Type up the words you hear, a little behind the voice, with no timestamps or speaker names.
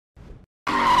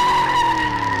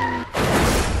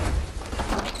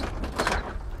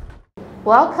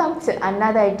Welcome to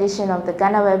another edition of the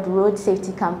Ghana Web Road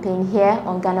Safety Campaign here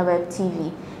on Ghana Web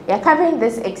TV. We are covering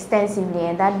this extensively,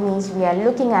 and that means we are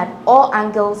looking at all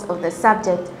angles of the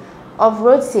subject of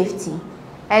road safety.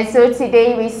 And so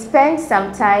today we spend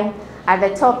some time at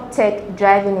the Toptech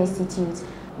Driving Institute,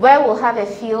 where we'll have a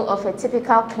feel of a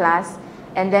typical class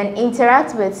and then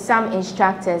interact with some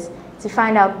instructors to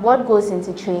find out what goes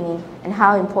into training and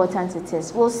how important it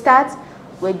is. We'll start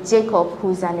with Jacob,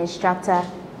 who's an instructor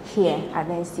here at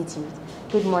the Institute.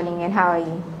 Good morning, and how are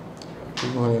you?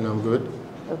 Good morning, I'm good.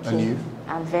 Okay. And you?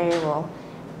 I'm very well.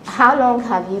 How long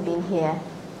have you been here?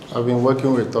 I've been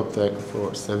working with Toptech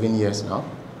for 7 years now.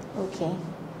 Okay.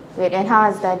 Great. And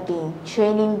how has that been?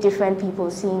 Training different people,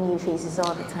 seeing new faces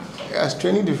all the time? Yes,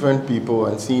 training different people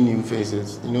and seeing new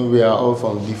faces. You know, we are all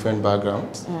from different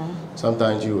backgrounds.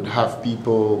 Sometimes you would have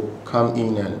people come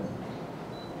in and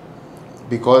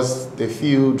because they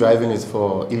feel driving is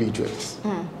for illiterates.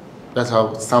 That's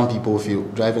how some people feel.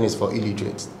 Driving is for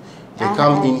illiterates. They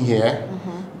come in here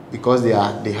because they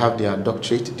have their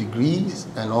doctorate degrees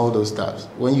and all those stuff.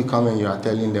 When you come and you are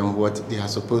telling them what they are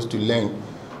supposed to learn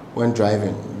when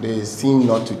driving, they seem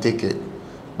not to take it.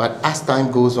 But as time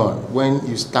goes on, when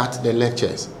you start the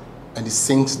lectures and it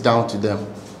sinks down to them,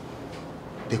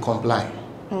 they comply.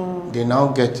 They now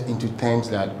get into terms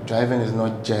that driving is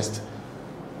not just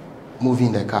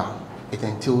moving the car. It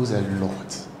entails a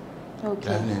lot. Okay.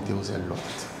 Driving entails a lot.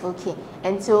 Okay.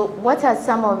 And so what are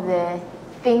some of the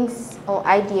things or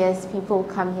ideas people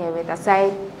come here with,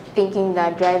 aside thinking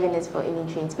that driving is for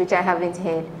illiterates, which I haven't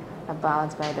heard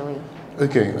about, by the way?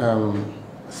 Okay.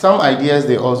 Some ideas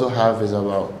they also have is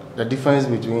about the difference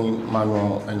between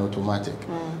manual and automatic.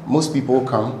 Most people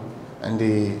come and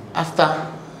they,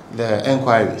 after the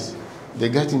enquiries, they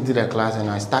get into the class and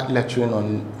I start lecturing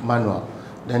on manual.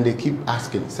 Then they keep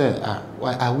asking, "Sir,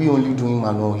 why are we only doing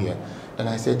manual here?" And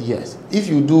I said, yes. If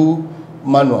you do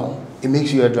manual, it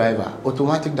makes you a driver.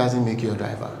 Automatic doesn't make you a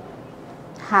driver.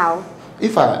 How?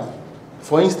 If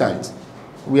for instance,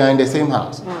 we are in the same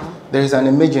house, there is an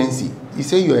emergency. You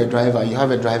say you're a driver, you have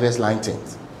a driver's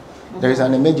license. There is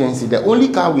an emergency. The only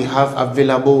car we have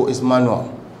available is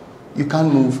manual. You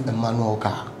can't move a manual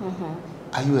car.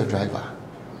 Are you a driver?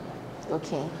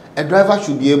 Okay. A driver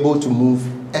should be able to move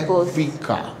every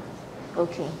car.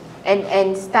 Okay.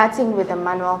 And starting with a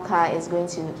manual car is going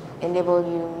to enable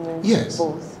you move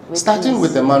both? Starting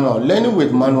with the manual, learning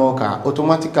with manual car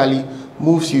automatically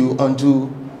moves you onto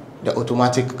the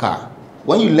automatic car.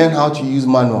 When you learn how to use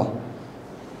manual,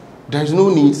 there's no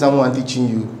need someone teaching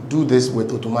you, do this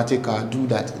with automatic car, do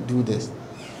that, do this.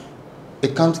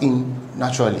 It comes in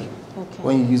naturally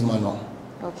when you use manual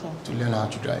to learn how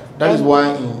to drive. That is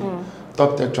why in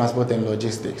Toptech Transport and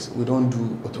Logistics, we don't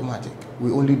do automatic.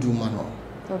 We only do manual.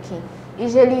 Okay.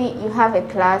 Usually you have a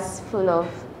class full of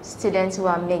students who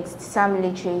are mixed, some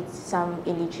literate, some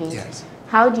illiterate. Yes.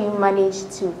 How do you manage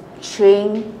to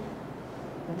train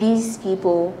these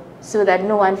people so that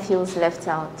no one feels left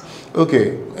out?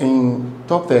 Okay. In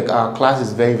Toptech, our class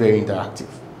is very, very interactive.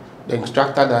 The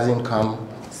instructor doesn't come,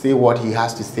 say what he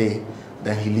has to say,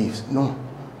 then he leaves. No.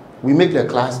 We make the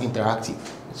class interactive.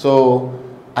 So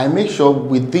I make sure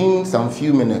within some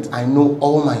few minutes, I know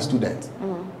all my students,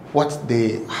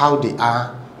 how they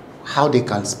are, how they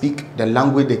can speak, the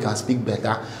language they can speak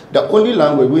better. The only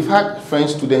language, we've had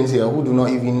French students here who do not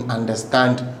even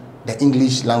understand the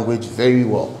English language very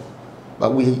well.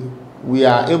 But we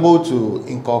are able to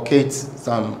inculcate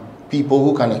some people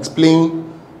who can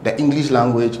explain the English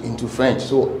language into French.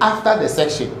 So after the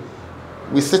section,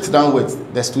 we sit down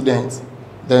with the students,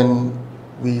 then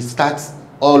we start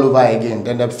all over again.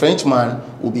 Then the Frenchman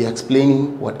will be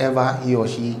explaining whatever he or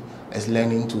she is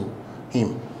learning to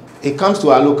him. It comes to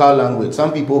our local language.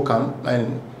 Some people come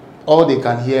and all they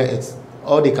can hear is,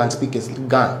 all they can speak is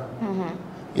Gan.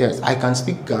 Yes, I can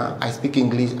speak Gan, I speak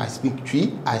English, I speak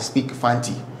Twi, I speak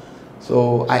Fanti.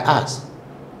 So I ask,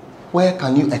 where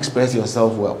can you express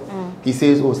yourself well? He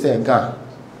says, oh, say Gan.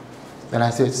 Then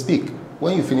I said, speak.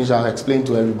 When you finish, I'll explain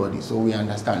to everybody so we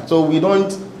understand. So we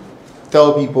don't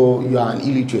tell people you are an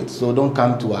illiterate, so don't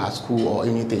come to our school or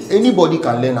anything. Anybody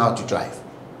can learn how to drive.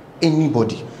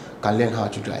 Anybody can learn how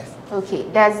to drive. Okay.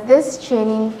 Does this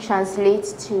training translate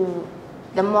to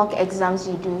the mock exams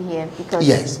you do here? Because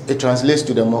yes, it translates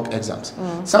to the mock exams.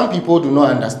 Some people do not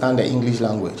understand the English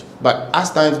language, but as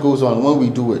time goes on, when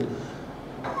we do it,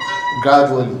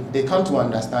 gradually, they come to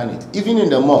understand it. Even in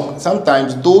the mock,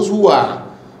 sometimes those who are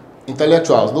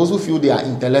intellectuals, those who feel they are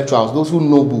intellectuals, those who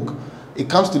know book, it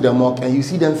comes to the mock and you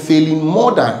see them failing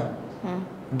more than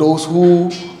those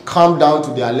who come down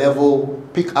to their level,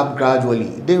 pick up gradually.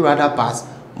 They rather pass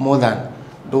more than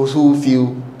Those who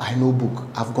feel, I know book,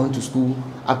 I've gone to school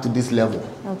up to this level.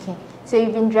 Okay. So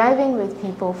you've been driving with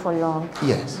people for long.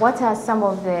 Yes. What are some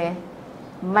of the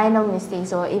minor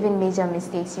mistakes or even major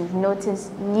mistakes you've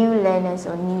noticed new learners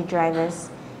or new drivers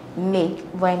make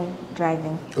when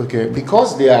driving? Okay,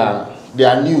 because they are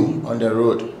new on the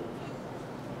road.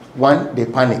 One, they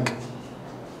panic.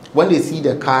 When they see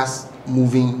the cars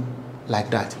moving like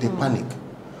that, they panic.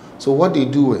 So what they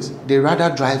do is they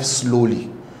rather drive slowly.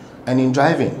 And in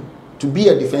driving, to be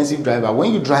a defensive driver,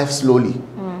 when you drive slowly,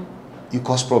 you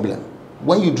cause problem.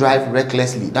 When you drive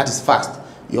recklessly, that is fast,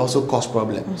 you also cause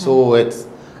problem. So it's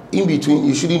in between.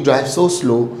 You shouldn't drive so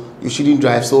slow, you shouldn't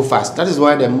drive so fast. That is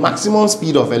why the maximum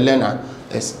speed of a learner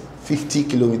is 50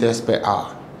 kilometers per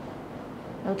hour.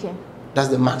 Okay. That's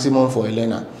the maximum for a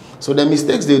learner. So the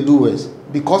mistakes they do is,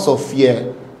 because of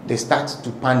fear, they start to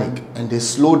panic and they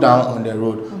slow down on the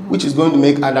road, which is going to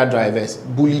make other drivers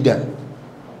bully them.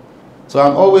 So I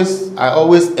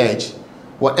always urge,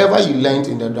 whatever you learned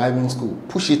in the driving school,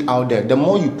 push it out there. The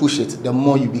more you push it, the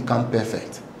more you become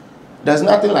perfect. There's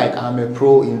nothing like I'm a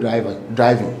pro in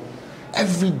driving.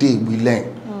 Every day we learn.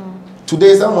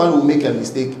 Today someone will make a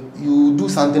mistake. You do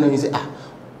something and you say,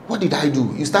 what did I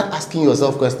do? You start asking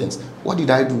yourself questions. What did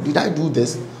I do? Did I do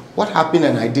this? What happened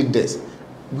and I did this?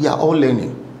 We are all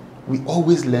learning. We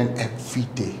always learn every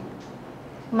day.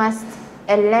 Must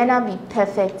a learner be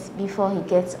perfect before he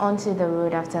gets onto the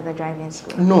road after the driving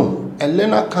school? No, a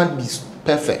learner can't be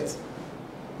perfect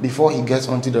before he gets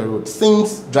onto the road.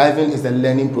 Since driving is a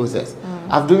learning process,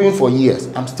 I've driven for years,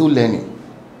 I'm still learning.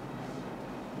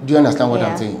 Do you understand what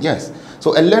I'm saying? Yes.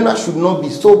 So a learner should not be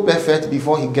so perfect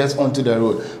before he gets onto the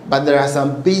road. But there are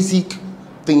some basic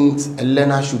things a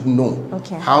learner should know.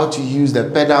 Okay. How to use the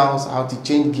pedals, how to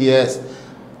change gears,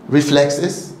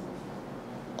 reflexes,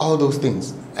 all those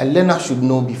things. A learner should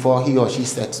know before he or she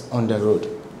sets on the road.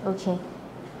 Okay.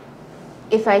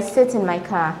 If I sit in my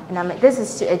car, and this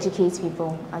is to educate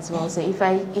people as well. So if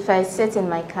I sit in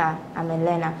my car, I'm a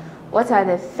learner. What are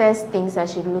the first things I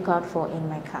should look out for in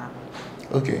my car?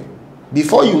 Okay.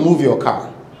 Before you move your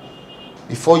car,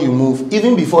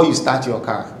 even before you start your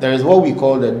car, there is what we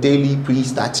call the daily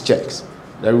pre-start checks,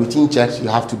 the routine checks you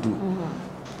have to do.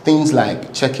 Things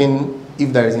like checking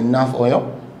if there is enough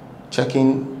oil,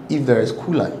 checking if there is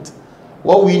coolant.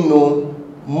 What we know,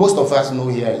 most of us know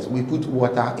here, is we put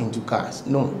water into cars.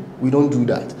 No, we don't do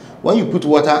that. When you put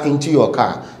water into your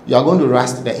car, you are going to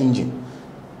rust the engine.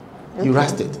 Okay. You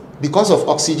rust it. Because of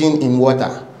oxygen in water,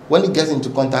 when it gets into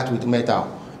contact with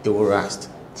metal, it will rust.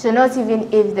 So not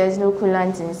even if there's no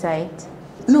coolant inside?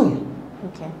 No.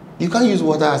 Okay. You can't use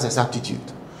water as a substitute.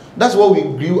 That's what we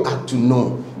grew up to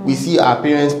know. We see our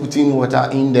parents putting water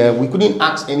in there. We couldn't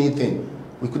ask anything.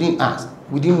 We couldn't ask.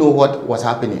 We didn't know what was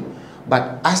happening.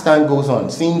 But as time goes on,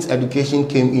 since education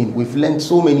came in, we've learned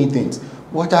so many things.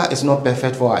 Water is not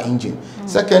perfect for our engine.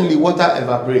 Secondly, water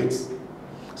evaporates.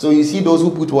 So you see those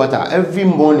who put water, every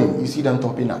morning you see them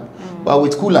topping up. But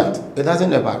with coolant, it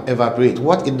doesn't evaporate.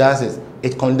 What it does is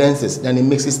it condenses, then it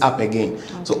mixes up again.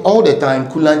 Okay. So all the time,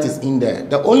 coolant is in there.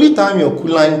 The only time your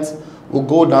coolant will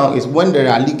go down is when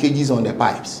there are leakages on the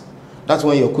pipes. That's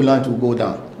when your coolant will go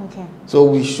down. Okay. So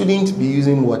we shouldn't be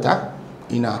using water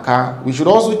in our car. We should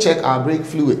also check our brake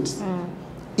fluids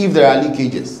if there are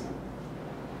leakages.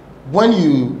 When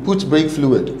you put brake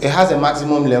fluid, it has a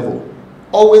maximum level.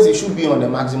 Always it should be on the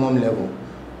maximum level.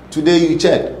 Today you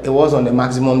checked, it was on the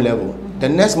maximum level. The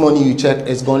next morning you checked,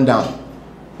 it's gone down.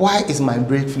 Why is my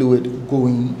brake fluid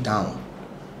going down?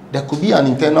 There could be an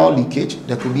internal leakage,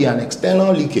 there could be an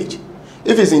external leakage.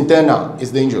 If it's internal,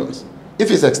 it's dangerous.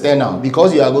 If it's external,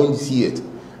 because you are going to see it,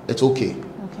 it's okay.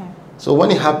 Okay. So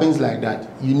when it happens like that,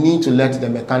 you need to let the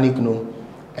mechanic know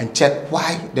and check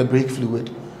why the brake fluid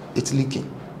is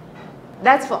leaking.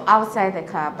 That's for outside the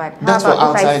car, but how that's about for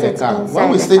outside if I sit the car. Inside when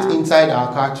we the sit car? inside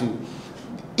our car too,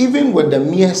 even with the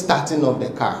mere starting of the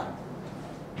car,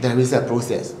 there is a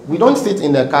process. We don't sit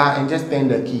in the car and just turn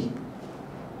the key.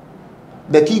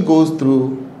 The key goes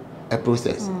through a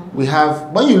process. We have,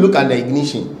 when you look at the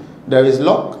ignition, there is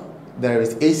lock, there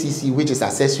is ACC, which is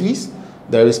accessories,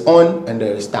 there is on, and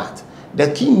there is start.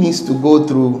 The key needs to go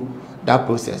through that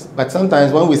process. But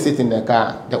sometimes when we sit in the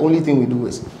car, the only thing we do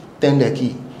is turn the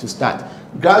key to start.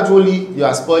 Gradually, you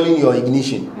are spoiling your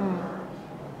ignition.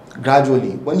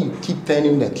 Gradually, when you keep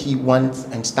turning the key once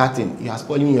and starting, you are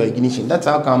spoiling your ignition. That's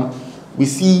how come we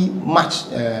see much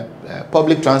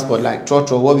public transport like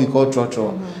trotro, what we call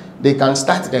trotro. They can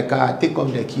start the car, take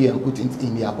off the key and put it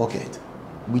in their pocket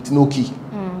with no key,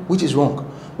 which is wrong.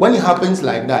 When it happens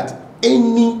like that,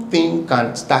 anything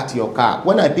can start your car.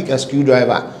 When I pick a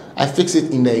screwdriver, I fix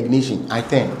it in the ignition, I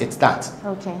turn, it starts.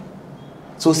 Okay.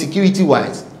 So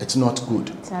security-wise, it's not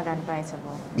good. It's not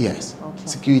advisable. Yes. Okay.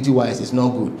 Security-wise, it's not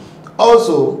good.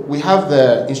 Also, we have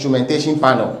the instrumentation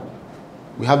panel.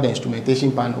 We have the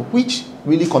instrumentation panel, which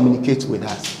really communicates with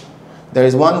us. There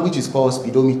is one which is called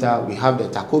speedometer. We have the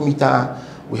tachometer.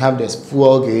 We have the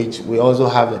fuel gauge. We also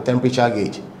have the temperature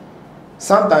gauge.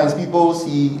 Sometimes people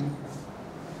see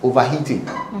overheating.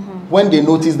 When they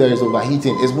notice there is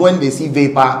overheating, is when they see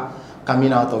vapor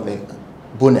coming out of the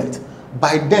bonnet.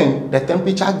 By then, the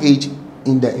temperature gauge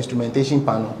in the instrumentation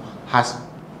panel has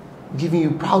given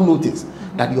you proud notice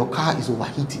that your car is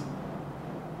overheating.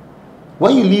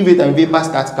 When you leave it and vapor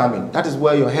starts coming, that is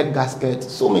where your head gasket,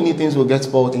 so many things will get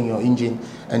spoiled in your engine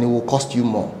and it will cost you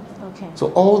more. Okay.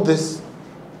 So all these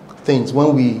things,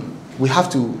 when we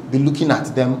have to be looking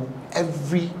at them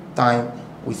every time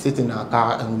we sit in our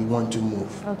car and we want to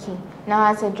move. Okay.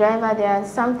 Now, as a driver, there are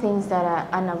some things that are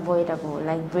unavoidable,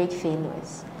 like brake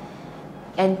failures.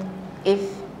 And if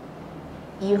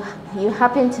you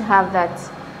happen to have that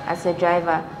as a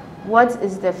driver, what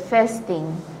is the first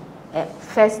thing,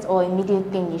 first or immediate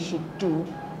thing you should do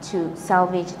to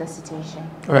salvage the situation?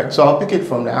 All right, so I'll pick it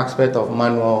from the aspect of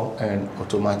manual and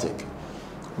automatic.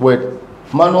 With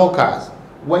manual cars,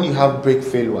 when you have brake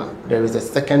failure, there is a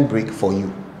second brake for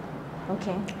you.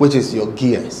 Okay. Which is your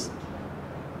gears.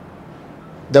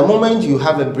 The moment you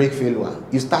have a brake failure,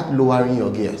 you start lowering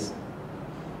your gears.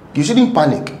 You shouldn't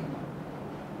panic.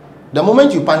 The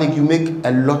moment you panic, you make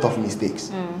a lot of mistakes.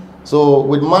 So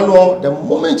with manual, the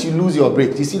moment you lose your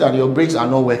brakes, you see that your brakes are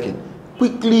not working,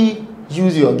 quickly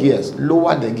use your gears,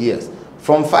 lower the gears.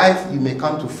 From 5, you may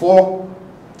come to 4,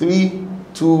 3,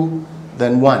 2,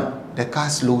 then 1. The car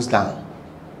slows down.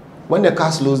 When the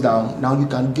car slows down, now you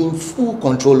can gain full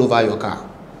control over your car.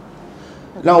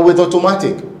 Now with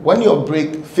automatic, when your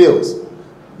brake fails,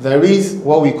 there is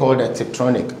what we call the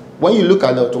Tiptronic. When you look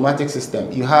at the automatic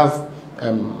system, you have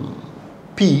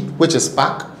P, which is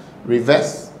park,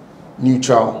 reverse,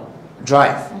 neutral,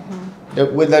 drive.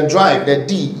 With the drive, the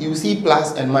D, you see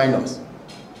plus and minus.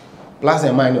 Plus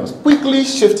and minus. Quickly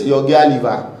shift your gear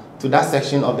lever to that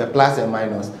section of the plus and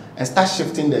minus and start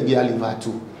shifting the gear lever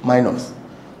to minus,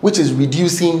 which is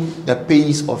reducing the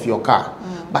pace of your car.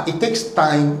 But it takes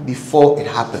time before it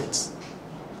happens.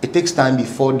 It takes time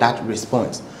before that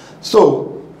response.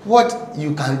 So what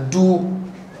you can do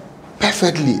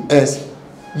perfectly is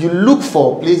you look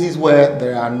for places where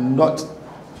there are not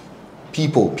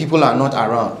people are not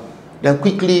around. Then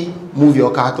quickly move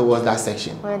your car towards that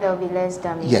section. Where there will be less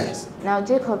damage. Yes. Now,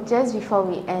 Jacob, just before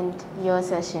we end your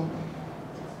session,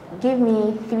 give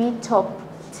me 3 top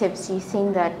tips you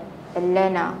think that a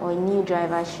learner or a new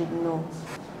driver should know.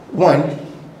 1,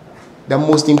 the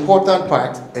most important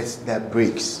part is the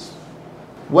brakes.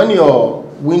 When your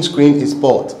windscreen is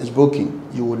spoiled, is broken,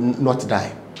 you will not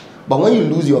die. But when you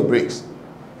lose your brakes,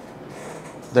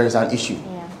 there is an issue.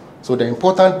 Yeah. So the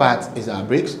important part is our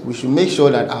brakes. We should make sure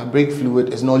that our brake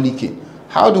fluid is not leaking.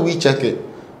 How do we check it?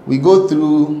 We go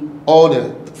through all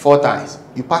the 4 tires.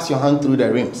 You pass your hand through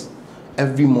the rims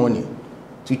every morning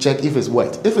to check if it's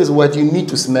wet. If it's wet, you need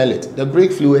to smell it. The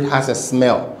brake fluid has a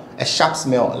smell, a sharp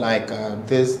smell, like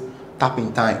this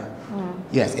tapping time.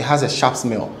 Yes, it has a sharp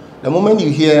smell. The moment you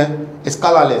hear it's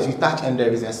colorless, you touch and there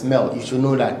is a smell, you should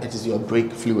know that it is your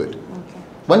brake fluid. Okay.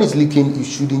 When it's leaking, you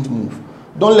shouldn't move.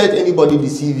 Don't let anybody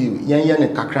deceive you.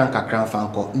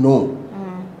 No.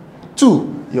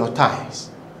 2, your tires.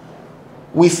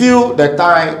 We feel the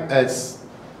tire is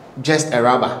just a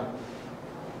rubber.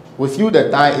 We feel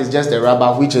the tire is just a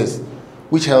rubber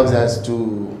which helps us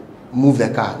to move the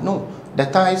car. No, the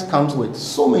tires comes with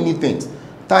so many things.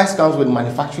 Tires comes with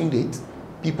manufacturing date.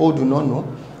 People do not know.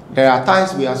 There are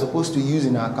tires we are supposed to use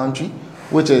in our country,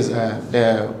 which is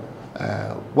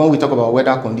when we talk about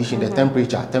weather condition, the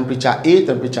temperature A,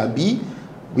 temperature B.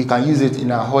 We can use it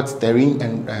in our hot terrain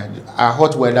and our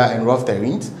hot weather and rough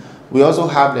terrains. We also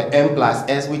have the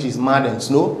M+S, which is mud and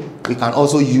snow. We can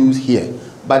also use here.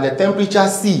 But the temperature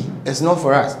C is not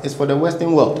for us. It's for the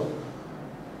Western world.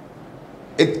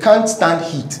 It can't stand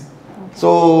heat.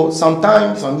 So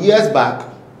sometimes, some years back,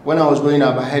 when I was growing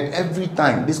up, I heard every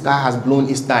time this car has blown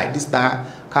its tire, this car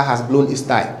has blown its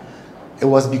tire. It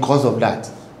was because of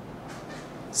that.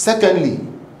 Secondly,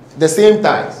 the same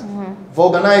tires,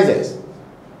 vulcanizers,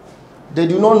 they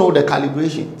do not know the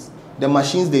calibrations. The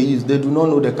machines they use, they do not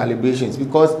know the calibrations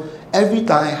because every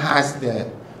tire has the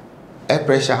air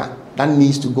pressure that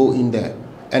needs to go in there.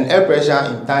 And air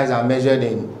pressure in tires are measured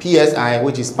in PSI,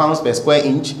 which is pounds per square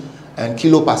inch, and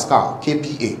kilopascal,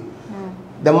 kPa.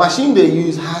 The machine they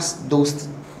use has those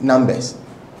numbers.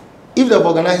 If the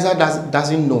vulcanizer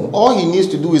doesn't know, all he needs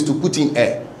to do is to put in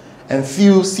air and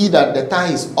see that the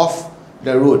tire is off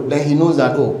the road, then he knows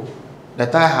that, oh, the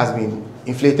tire has been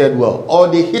inflated well, or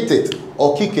they hit it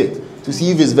or kick it to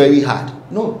see if it's very hard.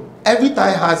 No, every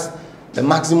tire has the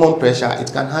maximum pressure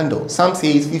it can handle. Some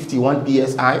say it's 51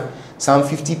 psi, some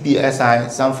 50 psi,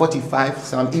 some 45,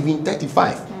 some even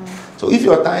 35. So if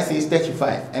your tire says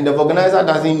 35 and the organizer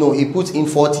doesn't know, he puts in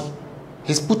 40,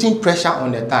 he's putting pressure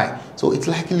on the tire, so it's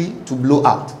likely to blow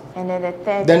out. And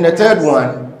then the third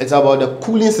one, it's about the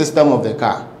cooling system of the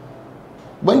car.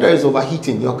 When there is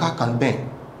overheating, your car can burn.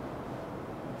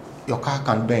 Your car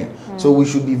can burn. So we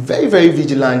should be very, very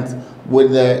vigilant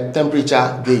with the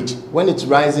temperature gauge. When it's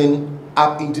rising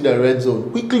up into the red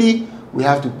zone, quickly we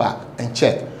have to park and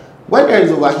check. When there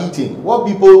is overheating, what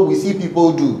we see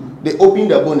people do, they open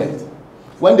the bonnet.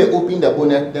 When they open the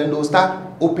bonnet, then they'll start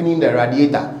opening the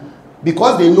radiator.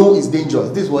 Because they know it's dangerous,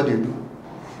 this is what they do.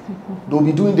 They'll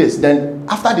be doing this. Then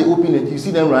after they open it, you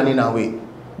see them running away.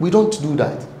 We don't do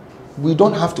that. We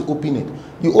don't have to open it.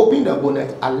 You open the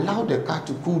bonnet, allow the car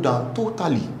to cool down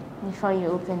totally. Before you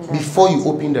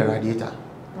open the radiator.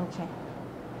 Okay.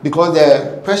 Because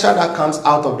the pressure that comes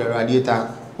out of the radiator,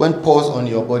 when pours on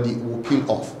your body, will peel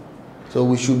off. So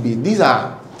we should be, these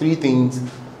are 3 things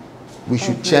we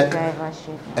should check.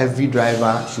 Every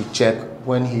driver should check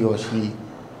when he or she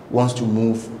wants to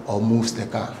move or moves the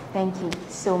car. Thank you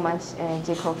so much,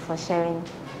 Jacob, for sharing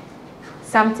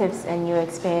some tips and your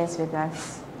experience with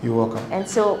us. You're welcome. And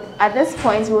so at this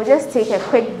point, we'll just take a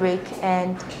quick break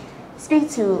and speak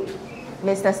to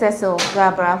Mr. Cecil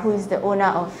Garbrah, who is the owner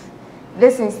of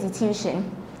this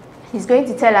institution. He's going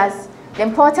to tell us the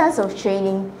importance of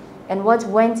training and what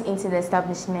went into the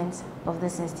establishment of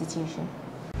this institution.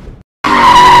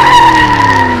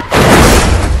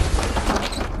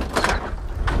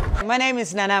 My name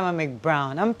is Nanama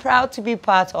McBrown. I'm proud to be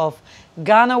part of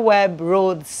Ghana Web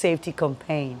Road Safety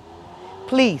Campaign.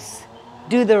 Please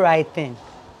do the right thing.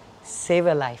 Save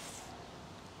a life.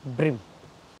 Brim.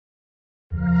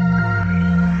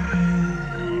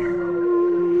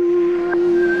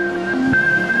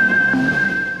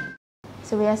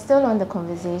 So we are still on the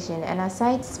conversation, and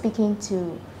aside speaking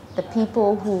to the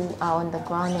people who are on the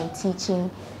ground and teaching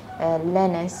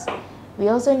learners, we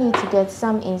also need to get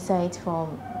some insight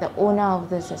from the owner of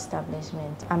this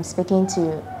establishment. I'm speaking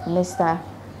to Mr.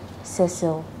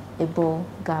 Cecil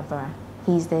Garbrah.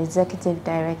 He's the executive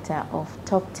director of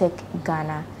Toptech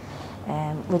Ghana,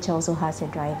 which also has a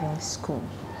driving school.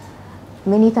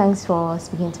 Many thanks for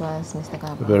speaking to us, Mr.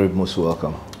 Garbrah. Very most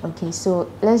welcome. Okay, so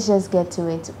let's just get to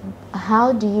it.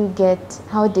 How did you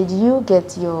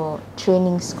get your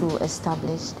training school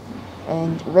established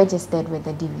and registered with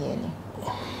the DVLA?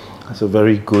 That's a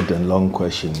very good and long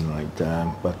question, right?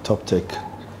 But Toptech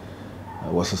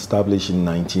was established in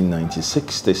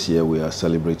 1996. This year we are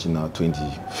celebrating our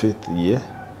 25th year.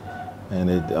 And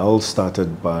it all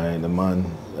started by the man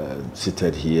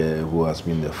seated here who has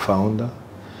been the founder.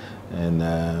 And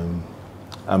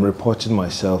I'm reporting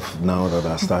myself now that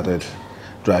I started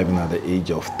driving at the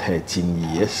age of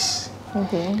 13 years.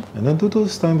 Okay. And then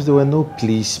those times there were no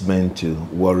policemen to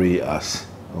worry us,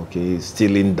 okay,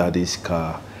 stealing daddy's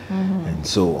car. And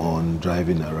so on,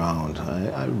 driving around.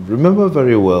 I remember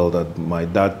very well that my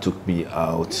dad took me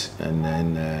out, and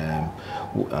then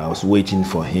I was waiting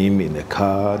for him in the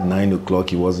car. 9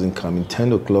 o'clock, he wasn't coming.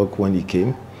 10 o'clock when he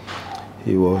came,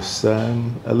 he was a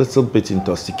little bit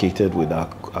intoxicated with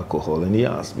alcohol, and he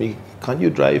asked me, "Can you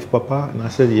drive, Papa?" And I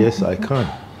said, "Yes, I can."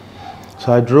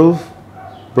 So I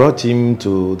brought him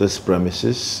to this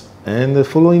premises, and the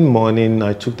following morning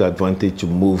I took the advantage to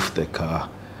move the car.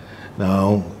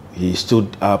 Now, he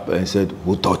stood up and said,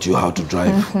 "Who taught you how to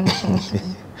drive?"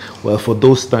 Well, for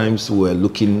those times we were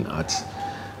looking at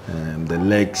the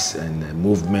legs and the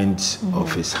movements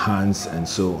of his hands and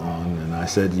so on, and I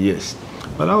said yes.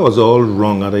 But that was all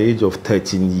wrong at the age of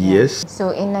 13 years. So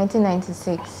in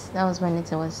 1996, that was when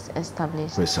it was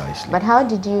established. Precisely. But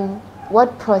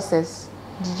what process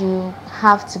did you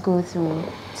have to go through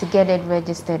to get it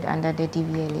registered under the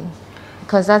DVLA?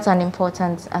 Because that's an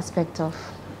important aspect of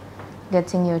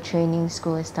getting your training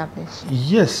school established.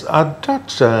 Yes, at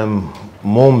that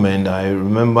moment, I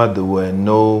remember there were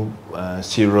no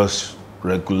serious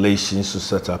regulations to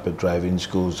set up a driving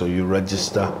school. So you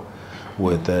register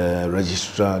with the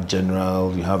Registrar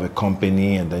General, you have a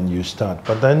company, and then you start.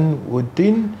 But then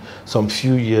within some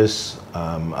few years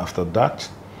after that,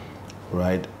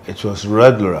 right, it was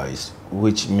regularized,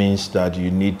 which means that you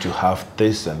need to have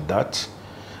this and that.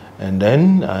 And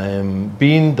then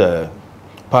being the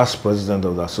past president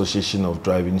of the Association of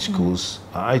Driving Schools,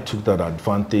 I took that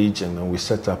advantage, and then we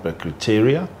set up a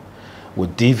criteria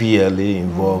with DVLA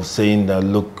involved, saying that,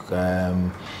 look,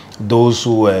 those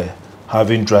who were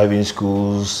having driving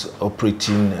schools,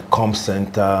 operating a comm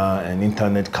center and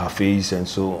internet cafes and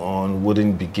so on,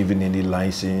 wouldn't be given any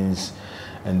license,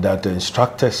 and that the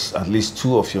instructors, at least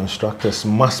 2 of your instructors,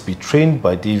 must be trained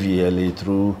by DVLA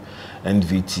through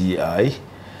NVTI.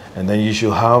 And then you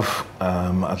should have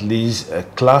at least a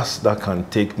class that can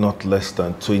take not less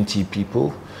than 20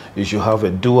 people. You should have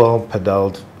a dual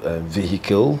pedaled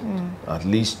vehicle, at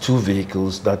least 2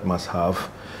 vehicles that must have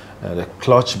the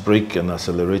clutch, brake and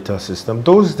accelerator system.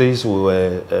 Those days we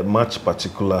were much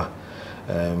particular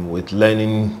with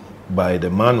learning by the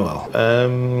manual.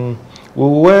 We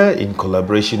were in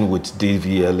collaboration with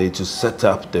DVLA to set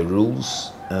up the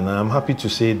rules, and I'm happy to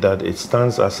say that it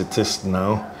stands as it is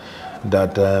now,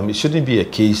 that it shouldn't be a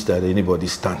case that anybody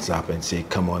stands up and say,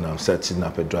 come on, I'm setting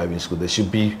up a driving school. There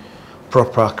should be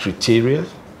proper criteria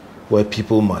where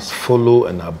people must follow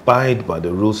and abide by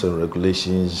the rules and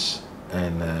regulations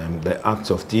and the acts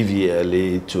of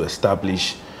DVLA to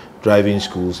establish driving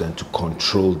schools and to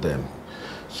control them.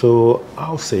 So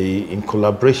I'll say, in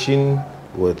collaboration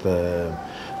with the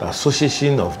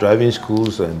Association of Driving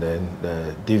Schools and then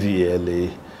the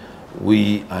DVLA,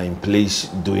 we are in place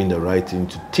doing the right thing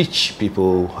to teach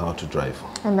people how to drive.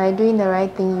 And by doing the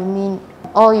right thing, you mean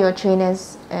all your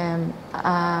trainers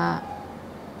are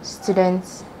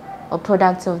students or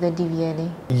products of the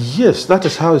DVLA? Yes, that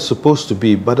is how it's supposed to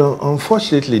be, but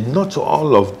unfortunately not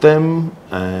all of them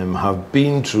have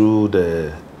been through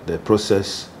the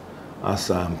process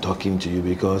as I'm talking to you,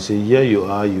 because here you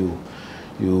are, you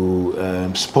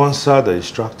sponsor the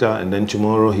instructor, and then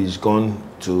tomorrow he's gone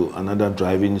to another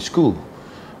driving school.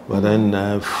 But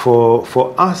then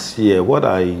for us here, what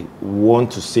I want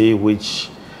to say, which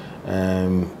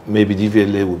maybe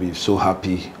DVLA will be so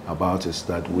happy about, is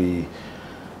that we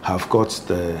have got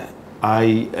the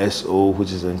ISO,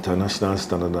 which is the International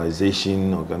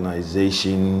Standardization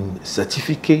Organization,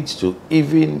 certificates to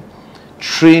even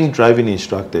train driving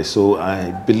instructors. So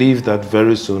I believe that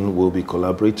very soon we'll be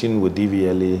collaborating with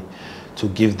DVLA to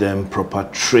give them proper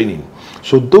training.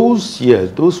 So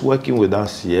those working with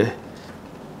us here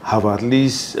have at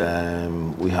least,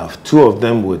 we have 2 of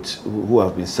them who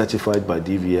have been certified by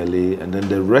DVLA, and then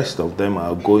the rest of them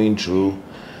are going through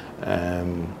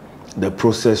the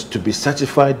process to be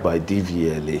certified by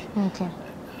DVLA. Okay.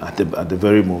 At the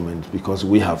very moment, because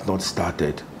we have not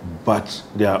started, but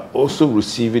they are also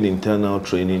receiving internal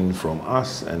training from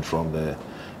us and from the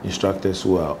instructors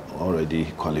who are already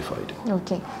qualified.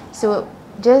 Okay, so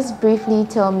just briefly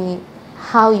tell me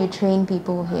how you train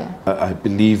people here. I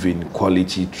believe in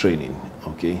quality training.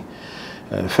 Okay,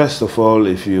 first of all,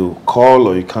 if you call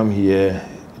or you come here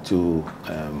to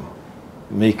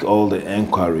make all the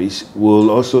enquiries, we'll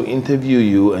also interview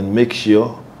you and make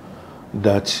sure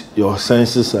that your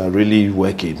senses are really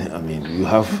working. I mean, you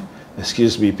have,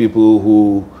 excuse me, people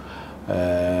who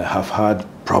have had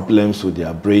problems with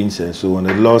their brains and so on.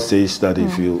 The law says that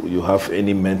if you have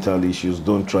any mental issues,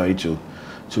 don't try to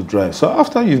drive. So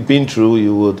after you've been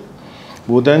through,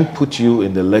 we'll then put you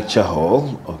in the lecture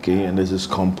hall, okay, and this is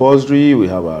compulsory. We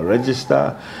have our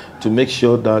register to make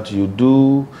sure that you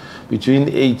do between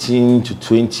 18 to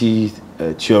 20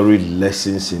 theory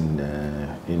lessons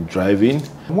in driving.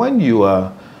 When you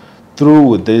are through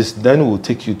with this, then we'll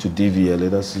take you to DVLA.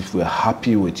 That's if we're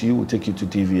happy with you, we'll take you to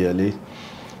DVLA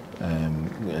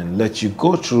and let you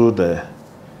go through the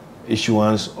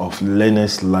issuance of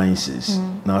learner's license.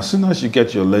 Now, as soon as you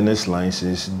get your learner's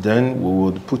license, then we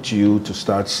would put you to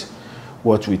start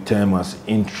what we term as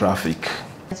in-traffic.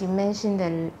 You mentioned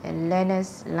the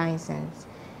learner's license,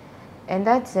 and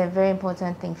that's a very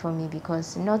important thing for me,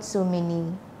 because not so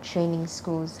many training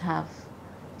schools have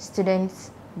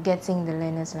students getting the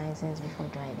learner's license before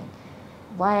driving.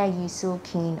 Why are you so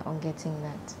keen on getting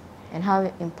that, and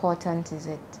how important is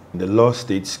it? The law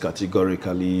states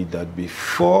categorically that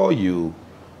before you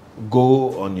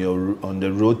go on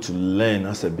the road to learn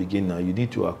as a beginner, you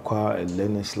need to acquire a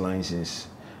learner's license.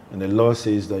 And the law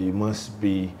says that you must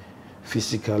be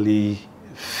physically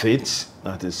fit.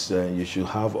 That is, you should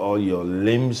have all your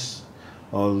limbs,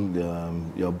 all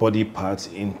your body parts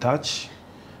in touch,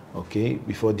 okay,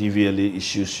 before DVLA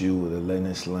issues you with a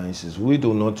learner's license. We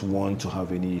do not want to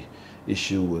have any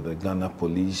issue with the Ghana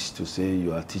police to say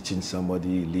you are teaching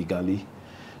somebody illegally.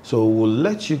 So we'll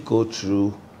let you go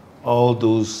through all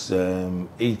those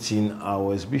 18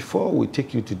 hours before we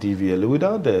take you to DVLA.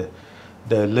 Without the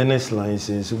learner's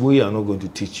license, we are not going to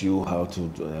teach you how to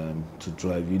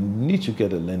drive. You need to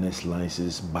get a learner's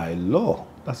license by law.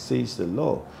 That says the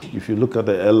law. If you look at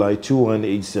the LI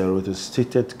 2180, it is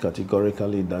stated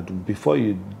categorically that before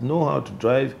you know how to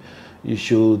drive, you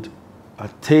should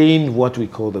attain what we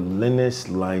call the learner's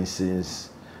license,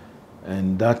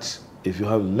 and that if you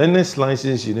have learner's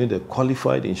license, you need a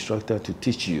qualified instructor to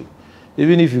teach you.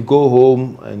 Even if you go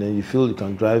home and then you feel you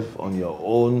can drive on your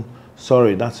own,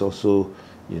 sorry, that's also,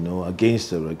 you know,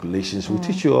 against the regulations. We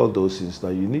teach you all those things,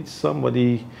 that you need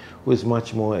somebody who is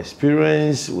much more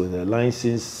experienced, with a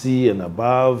license C and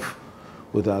above,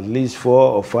 with at least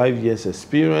 4 or 5 years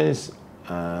experience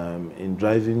in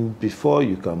driving before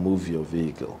you can move your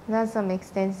vehicle. That's some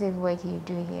extensive work you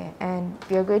do here, and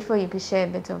we are grateful you could share a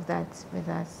bit of that with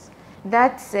us.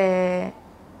 That's the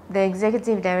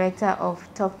Executive Director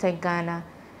of Toptech Ghana,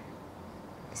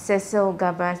 Cecil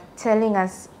Garbrah, telling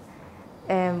us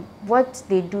what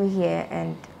they do here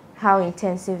and how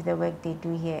intensive the work they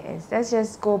do here is. Let's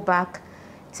just go back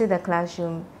to the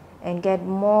classroom and get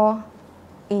more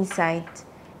insight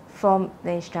from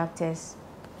the instructors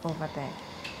over there.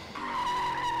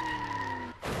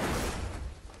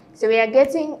 So we are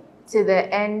getting to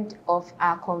the end of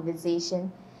our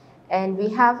conversation, and we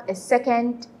have a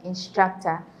second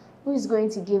instructor who is going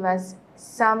to give us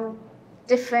some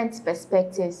different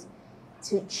perspectives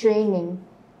to training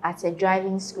at a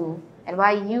driving school and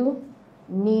why you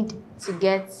need to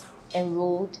get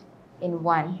enrolled in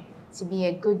one to be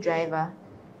a good driver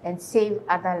and save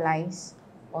other lives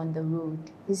on the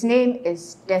road. His name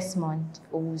is Desmond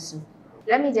Owusu.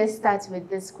 Let me just start with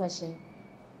this question.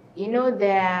 You know,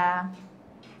 there are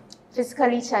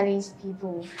physically challenged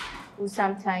people who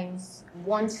sometimes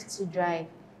want to drive.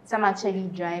 Some actually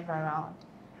drive around.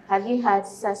 Have you had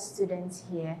such students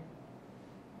here?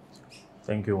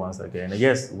 Thank you once again.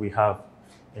 Yes, we have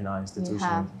in our institution. You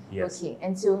have? Yes. Okay.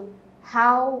 And so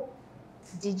how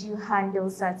did you handle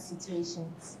such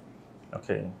situations?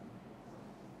 Okay.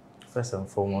 First and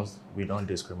foremost, we don't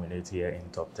discriminate here in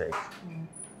Toptech.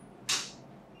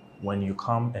 When you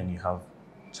come and you have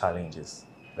challenges,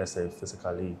 let's say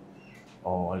physically,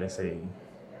 or let's say,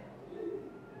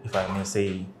 if I may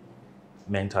say,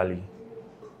 mentally,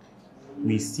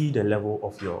 we see the level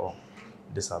of your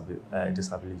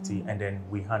disability and then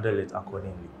we handle it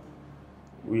accordingly.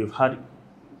 We've had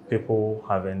people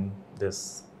having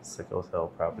this sickle cell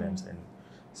problems and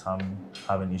some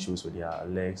having issues with their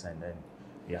legs and then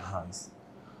their hands.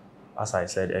 As I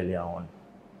said earlier on,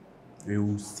 we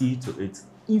will see to it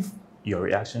if your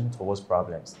reaction towards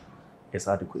problems is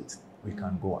adequate, we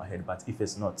can go ahead. But if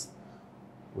it's not,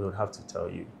 we would have to tell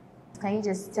you. Can you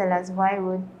just tell us why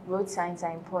road signs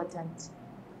are important?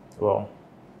 Well,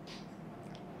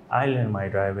 I learned my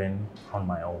driving on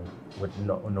my own with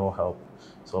no help.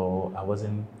 So I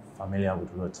wasn't familiar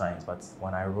with road signs, but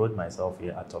when I rode myself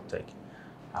here at Toptech,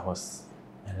 I was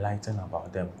enlightened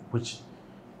about them, which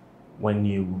when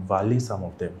you violate some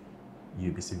of them,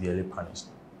 you'll be severely punished.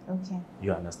 Okay.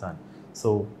 You understand?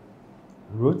 So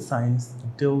road signs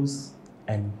deals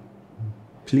and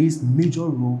plays major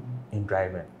role in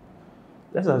driving.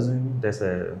 Let's assume there's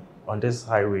on this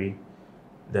highway,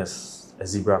 there's a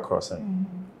zebra crossing,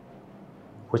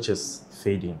 which is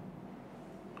fading,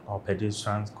 or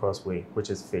pedestrian crossway, which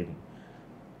is fading.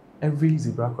 Every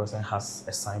zebra crossing has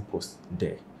a signpost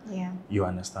there. Yeah. You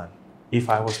understand? If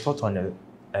I was taught on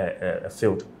a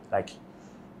field, like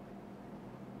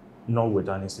not with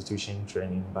an institution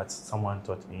training, but someone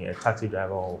taught me, a taxi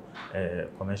driver or a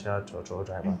commercial truck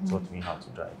driver taught me how to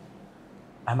drive.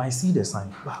 I might see the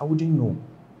sign, but how would you know?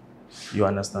 You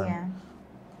understand? Yeah.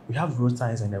 We have road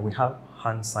signs and then we have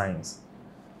hand signs.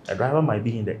 A driver might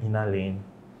be in the inner lane,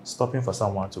 stopping for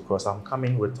someone to cross. I'm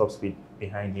coming with top speed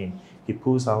behind him. He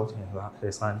pulls out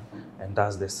his hand and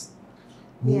does this,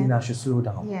 meaning I should slow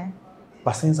down. Yeah.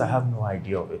 But since I have no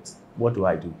idea of it, what do?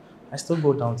 I still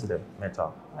go down to the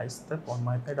metal. I step on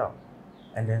my pedal,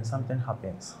 and then something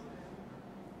happens.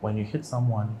 When you hit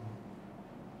someone,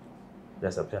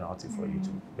 there's a penalty for you to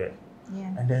bear.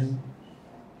 Yeah. And then,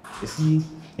 you see,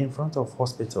 in front of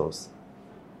hospitals,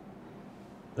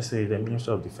 let's say the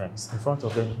Ministry of Defense, in front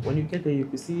of them, when you get there, you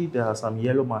can see there are some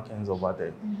yellow markings over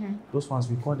there. Those ones,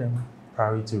 we call them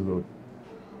priority road.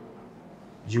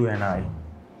 You and I,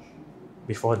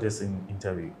 before this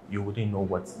interview, you wouldn't know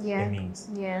what it means.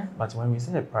 Yeah. But when we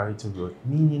say a priority road,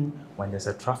 meaning when there's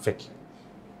a traffic,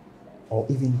 or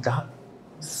even that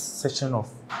section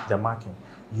of the marking,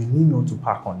 you need not to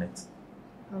park on it.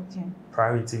 Okay.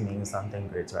 Priority means something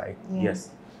great, right? Yeah. Yes.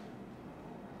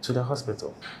 To the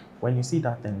hospital, when you see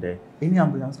that thing there, any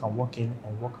ambulance can walk in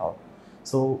and walk out.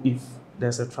 So if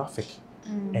there's a traffic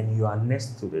and you are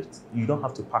next to it, you don't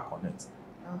have to park on it.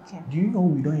 Okay. Do you know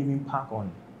we don't even park on,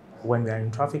 when we are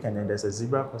in traffic and then there's a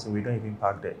zebra crossing, we don't even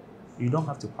park there. You don't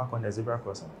have to park on the zebra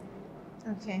crossing.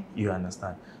 Okay. You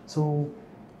understand? So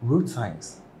road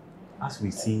signs, as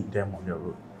we see them on the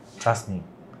road, trust me,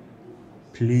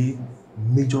 play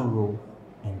major role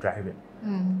in driving.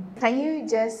 Can you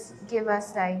just give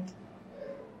us like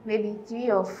maybe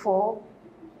 3 or 4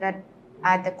 that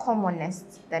are the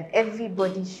commonest that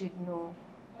everybody should know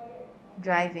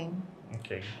driving?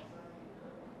 Okay.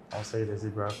 I'll say the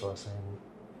zebra crossing,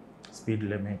 speed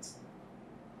limit,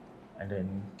 and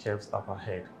then curves up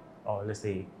ahead, or let's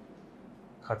say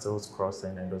cattle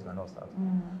crossing and those kind of stuff.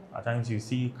 At times you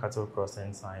see cattle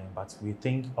crossing sign, but we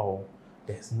think, oh,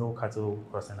 there's no cattle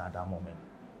crossing at that moment.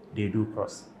 They do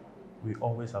cross. We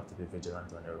always have to be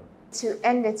vigilant on the road. To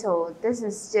end it all, this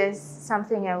is just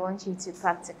something I want you to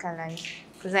practicalize,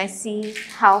 because I see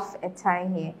half a tie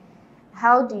here.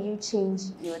 How do you change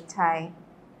your tie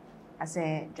as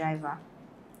a driver?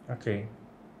 Okay.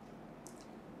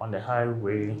 On the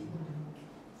highway,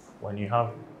 when you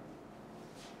have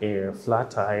a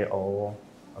flat tire or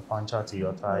a puncture to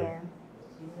your tire,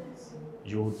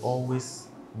 you would always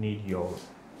need your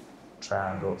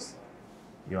triangles.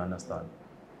 You understand?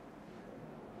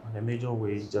 On a major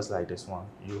way, just like this one,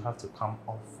 you have to come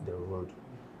off the road.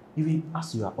 Even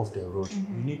as you are off the road,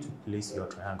 you need to place your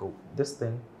triangle. This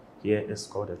thing here is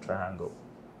called a triangle.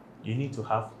 You need to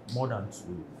have more than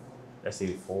 2, let's say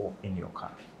 4 in your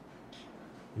car.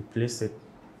 You place it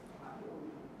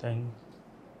 10,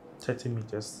 30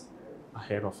 meters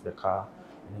ahead of the car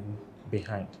and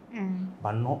behind,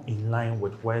 but not in line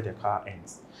with where the car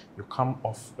ends. You come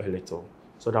off a little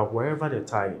so that wherever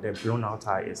the blown out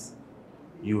tire is,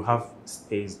 you have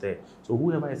space there. So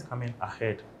whoever is coming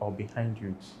ahead or behind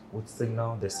you would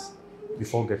signal this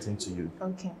before getting to you.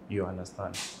 Okay. You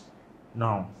understand?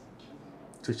 Now,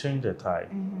 to change the tire,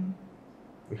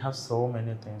 we have so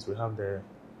many things. We have the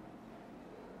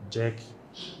jack,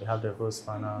 we have the road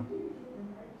spanner,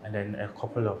 and then a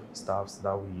couple of stuffs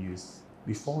that we use.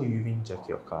 Before you even jack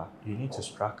your car, you need to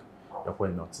strap the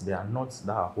wheel nuts. There are nuts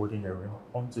that are holding the rim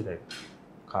onto the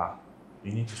car.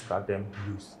 You need to strap them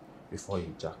loose before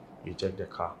you jack the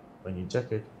car. When you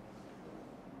jack it,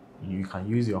 you can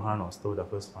use your hand or still the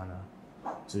wheel spanner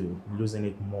to loosen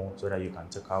it more so that you can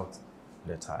take out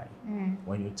the tire.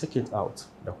 When you take it out,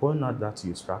 the whole nut that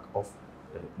you strap off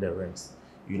the rims,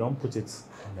 you don't put it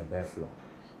on the bare floor.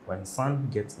 When sun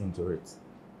gets into it,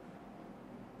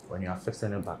 when you are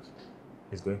fixing it back,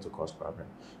 it's going to cause problem.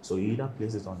 So you either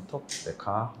place it on top of the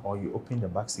car, or you open the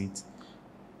back seat,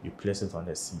 you place it on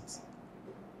the seat,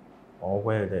 or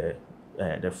where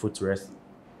the footrest,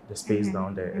 the space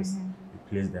down there is, you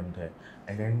place them there.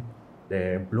 And then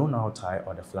the blown out tire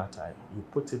or the flat tire, you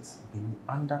put it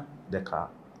under the car.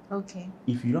 Okay.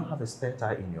 If you don't have a spare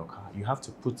tire in your car, you have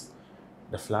to put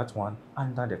the flat one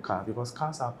under the car, because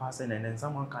cars are passing and then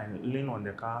someone can lean on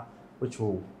the car, which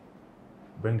will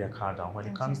bring the car down. When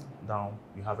it comes down,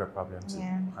 you have a problem to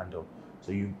handle.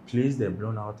 So you place the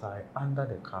blown out tire under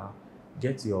the car,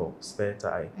 get your spare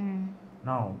tire.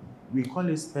 Now, we call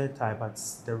it spare tire, but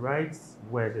the right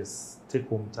word is take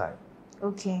home tire.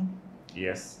 Okay.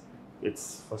 Yes.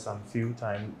 It's for some few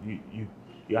time,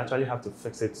 you actually have to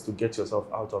fix it to get yourself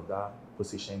out of that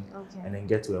position, and then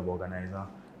get to a organizer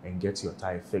and get your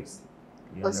tire fixed.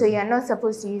 So you're not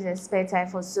supposed to use a spare tire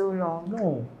for so long?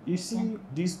 No. You see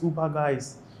these Uber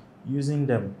guys using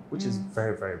them, which is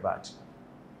very, very bad.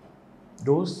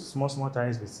 Those small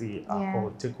tires we see are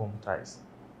called take-home tires.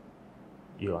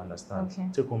 You understand? Okay.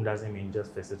 Take-home doesn't mean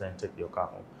just fix it and take your car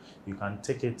home. You can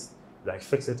take it, like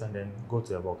fix it and then go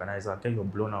to a organizer, get your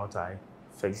blown out tire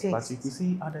fixed. But you can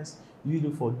see others use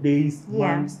it for days,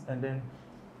 months, and then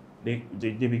they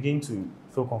begin to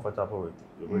feel comfortable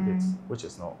with it, which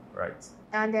is not right.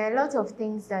 And there are a lot of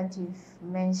things that you've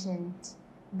mentioned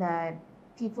that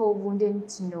people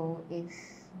wouldn't know if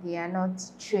they are not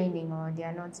training or they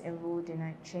are not enrolled in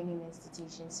a training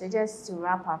institution. So just to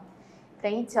wrap up,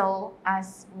 can you tell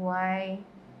us why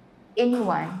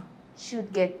anyone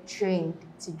should get trained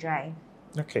to drive?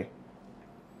 Okay.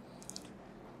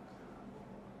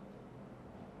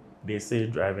 They say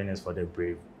driving is for the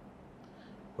brave,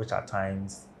 which at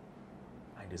times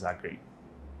I disagree.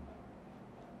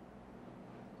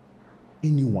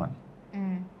 Anyone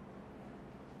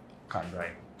can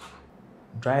drive.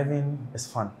 Driving is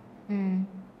fun.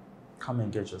 Come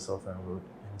and get yourself enrolled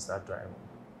and start driving.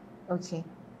 Okay.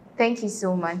 Thank you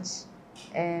so much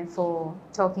for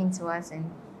talking to us and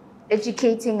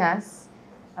educating us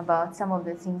about some of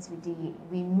the things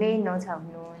we may not have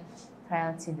known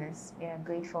prior to this. We are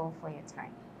grateful for your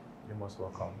time. You're most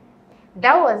welcome.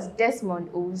 That was Desmond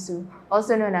Owusu,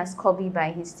 also known as Kobe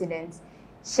by his students,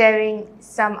 sharing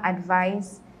some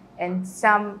advice and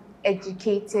some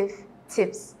educative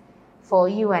tips for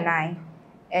you and I.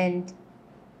 And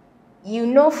you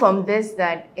know from this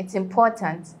that it's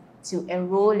important to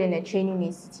enroll in a training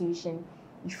institution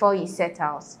before you set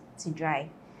out to drive.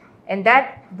 And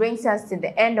that brings us to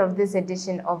the end of this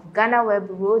edition of Ghana Web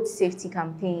Road Safety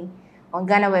Campaign on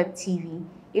Ghana Web TV.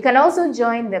 You can also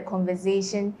join the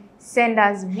conversation, send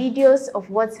us videos of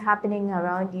what's happening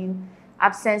around you,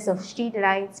 absence of street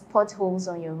lights, potholes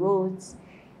on your roads,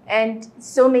 and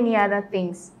so many other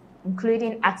things,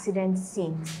 including accident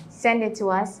scenes. Send it to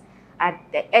us at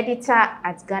the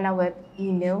editor@GhanaWeb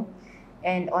email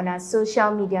and on our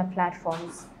social media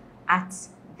platforms at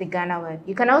the Ghana Web.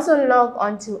 You can also log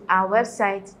on to our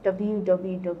website,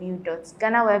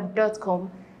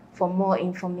 www.ghanaweb.com, for more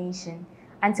information.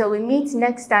 Until we meet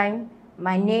next time,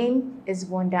 my name is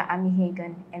Wanda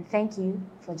Amihagan, and thank you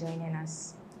for joining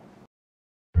us.